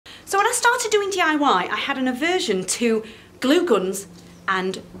So when I started doing DIY, I had an aversion to glue guns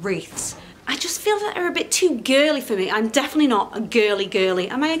and wreaths. I just feel that they're a bit too girly for me. I'm definitely not a girly girly.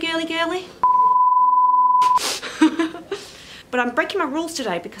 Am I a girly girly? But I'm breaking my rules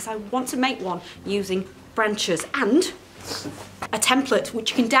today because I want to make one using branches and a template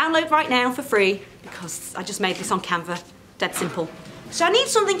which you can download right now for free because I just made this on Canva. Dead simple. So I need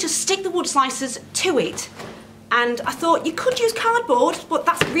something to stick the wood slicers to it. And I thought you could use cardboard, but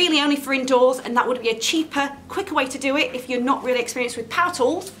that's really only for indoors and that would be a cheaper, quicker way to do it if you're not really experienced with power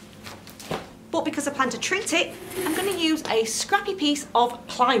tools. But because I plan to treat it, I'm going to use a scrappy piece of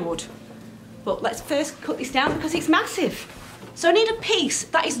plywood. But let's first cut this down because it's massive. So I need a piece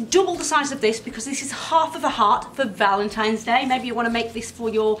that is double the size of this because this is half of a heart for Valentine's Day. Maybe you want to make this for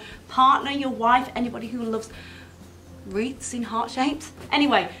your partner, your wife, anybody who loves wreaths in heart shapes.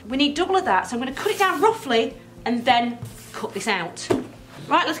 Anyway, we need double of that, so I'm going to cut it down roughly and then cut this out.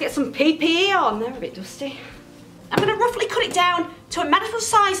 Right, let's get some PPE on. They're a bit dusty. I'm going to roughly cut it down to a manageable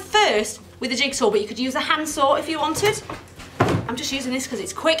size first with a jigsaw, but you could use a handsaw if you wanted. I'm just using this because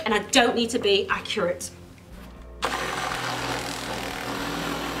it's quick and I don't need to be accurate. I'm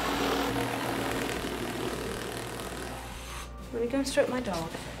going to go and stroke my dog.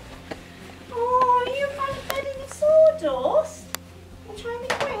 Oh, you found a bed in your sawdust? I'll try and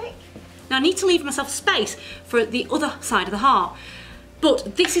be quick. Now I need to leave myself space for the other side of the heart,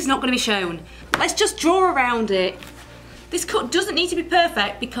 but this is not going to be shown. Let's just draw around it. This cut doesn't need to be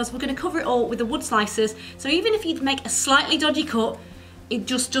perfect because we're going to cover it all with the wood slicers, so even if you make a slightly dodgy cut, it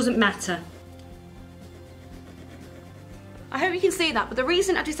just doesn't matter. I hope you can see that, but the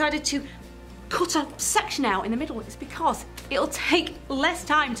reason I decided to cut a section out in the middle is because it'll take less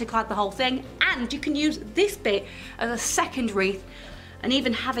time to clad the whole thing, and you can use this bit as a second wreath and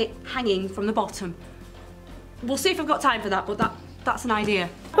even have it hanging from the bottom. We'll see if I've got time for that, but that's an idea.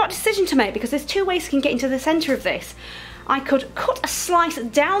 I've got a decision to make because there's two ways you can get into the centre of this. I could cut a slice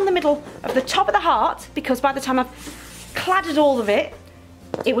down the middle of the top of the heart because by the time I've cladded all of it,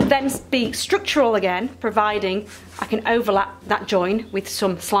 it would then be structural again, providing I can overlap that join with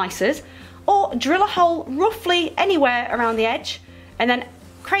some slicers, or drill a hole roughly anywhere around the edge and then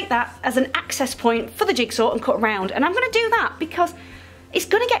create that as an access point for the jigsaw and cut around. And I'm going to do that because it's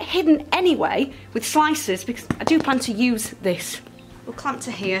going to get hidden anyway with slicers because I do plan to use this. We'll clamp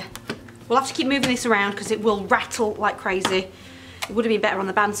to here. We'll have to keep moving this around because it will rattle like crazy. It would have been better on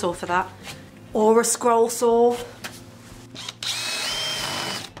the bandsaw for that. Or a scroll saw.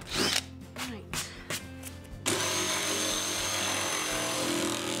 Right.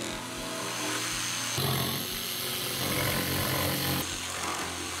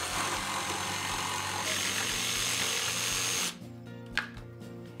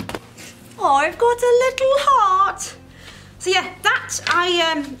 Oh, I've got a little heart. So yeah, that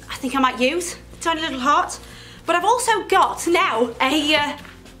I think I might use, tiny little heart. But I've also got now a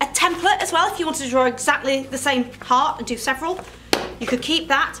template as well. If you wanted to draw exactly the same heart and do several, you could keep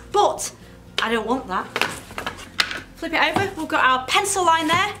that, but I don't want that. Flip it over, we've got our pencil line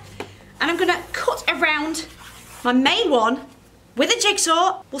there, and I'm gonna cut around my main one with a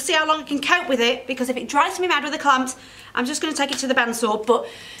jigsaw. We'll see how long I can cope with it, because if it drives me mad with the clamps, I'm just gonna take it to the bandsaw. But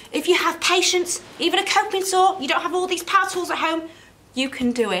if you have patience, even a coping saw, you don't have all these power tools at home, you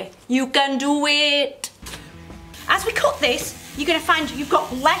can do it. You can do it. As we cut this, you're gonna find you've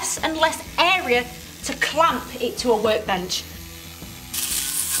got less and less area to clamp it to a workbench.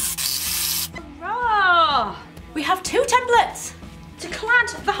 Hurrah! We have two templates. To clad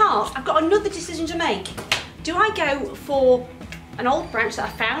the heart, I've got another decision to make. Do I go for an old branch that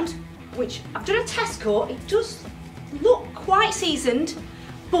I found, which I've done a test cut, it does look quite seasoned,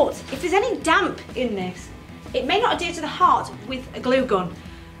 but if there's any damp in this, it may not adhere to the heart with a glue gun.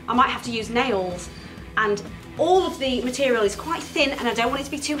 I might have to use nails, and all of the material is quite thin and I don't want it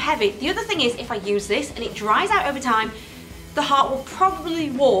to be too heavy. The other thing is, if I use this and it dries out over time, the heart will probably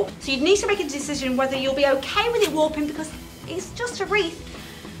warp. So you need to make a decision whether you'll be okay with it warping because it's just a wreath,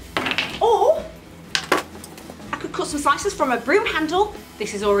 or I could cut some slices from a broom handle.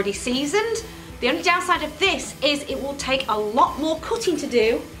 This is already seasoned. The only downside of this is it will take a lot more cutting to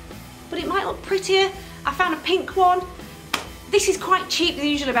do, but it might look prettier. I found a pink one. This is quite cheap, they're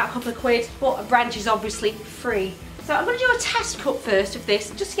usually about a couple of quid, but a branch is obviously free. So I'm going to do a test cut first of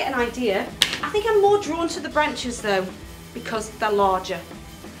this, just to get an idea. I think I'm more drawn to the branches though, because they're larger.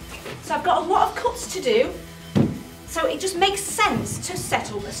 So I've got a lot of cuts to do, so it just makes sense to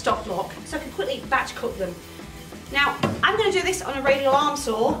settle a stop block, so I can quickly batch cut them. Now, I'm going to do this on a radial arm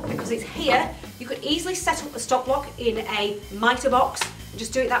saw because it's here. You could easily settle a stop block in a mitre box and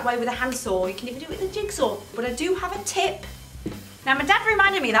just do it that way with a handsaw. You can even do it with a jigsaw. But I do have a tip Now my dad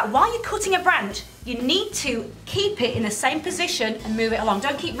reminded me that while you're cutting a branch, you need to keep it in the same position and move it along.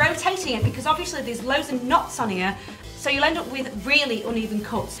 Don't keep rotating it because obviously there's loads of knots on here, so you'll end up with really uneven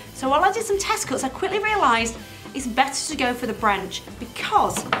cuts. So while I did some test cuts, I quickly realised it's better to go for the branch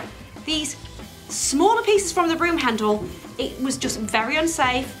because these smaller pieces from the broom handle, it was just very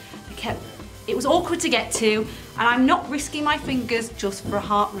unsafe. It was awkward to get to, and I'm not risking my fingers just for a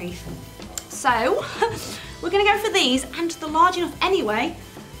heart wreath. So we're going to go for these, and they're large enough anyway.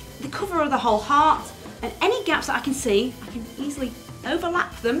 The cover of the whole heart, and any gaps that I can see, I can easily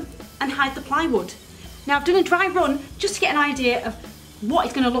overlap them and hide the plywood. Now I've done a dry run just to get an idea of what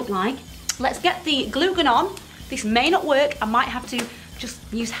it's going to look like. Let's get the glue gun on. This may not work. I might have to just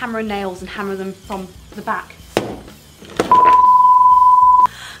use hammer and nails and hammer them from the back.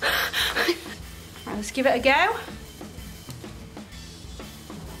 Right, let's give it a go.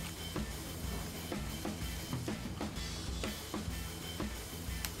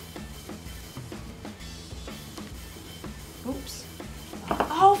 Oops.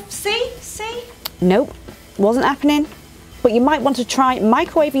 Oh, see? Nope, wasn't happening. But you might want to try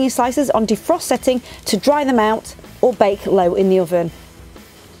microwaving your slices on defrost setting to dry them out, or bake low in the oven.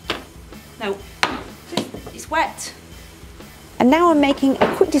 No, it's wet. And now I'm making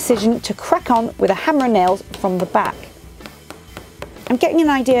a quick decision to crack on with a hammer and nails from the back. I'm getting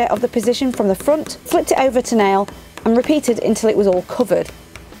an idea of the position from the front, flipped it over to nail and repeated until it was all covered.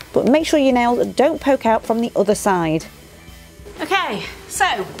 But make sure your nails don't poke out from the other side. Okay, so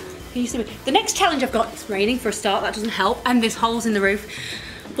can you see me? The next challenge I've got, it's raining for a start, that doesn't help, and there's holes in the roof.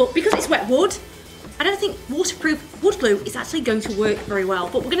 But because it's wet wood, I don't think waterproof wood glue is actually going to work very well,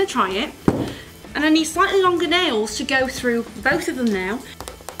 but we're going to try it. And I need slightly longer nails to go through both of them now.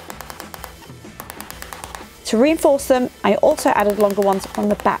 To reinforce them, I also added longer ones from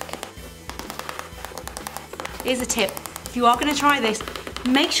the back. Here's a tip, if you are going to try this,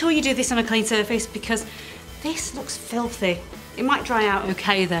 make sure you do this on a clean surface because this looks filthy. It might dry out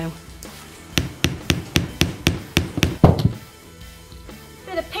okay though.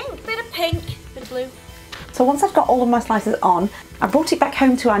 Bit of pink, bit of blue. So once I've got all of my slices on, I brought it back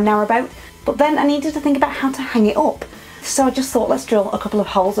home to our narrowboat, but then I needed to think about how to hang it up. So I just thought, let's drill a couple of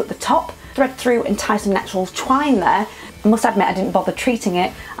holes at the top, thread through and tie some natural twine there. I must admit I didn't bother treating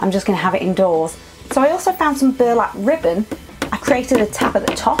it, I'm just going to have it indoors. So I also found some burlap ribbon. I created a tab at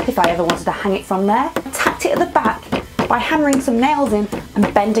the top if I ever wanted to hang it from there. I tacked it at the back by hammering some nails in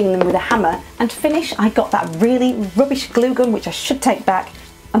and bending them with a hammer, and to finish I got that really rubbish glue gun, which I should take back,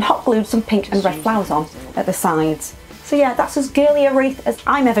 and hot glued some pink and red flowers on at the sides. So yeah, that's as girly a wreath as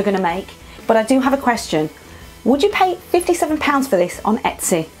I'm ever going to make. But I do have a question. Would you pay £57 for this on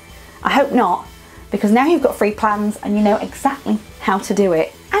Etsy? I hope not, because now you've got free plans and you know exactly how to do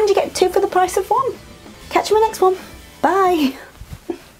it. And you get two for the price of one. Catch you in my next one. Bye.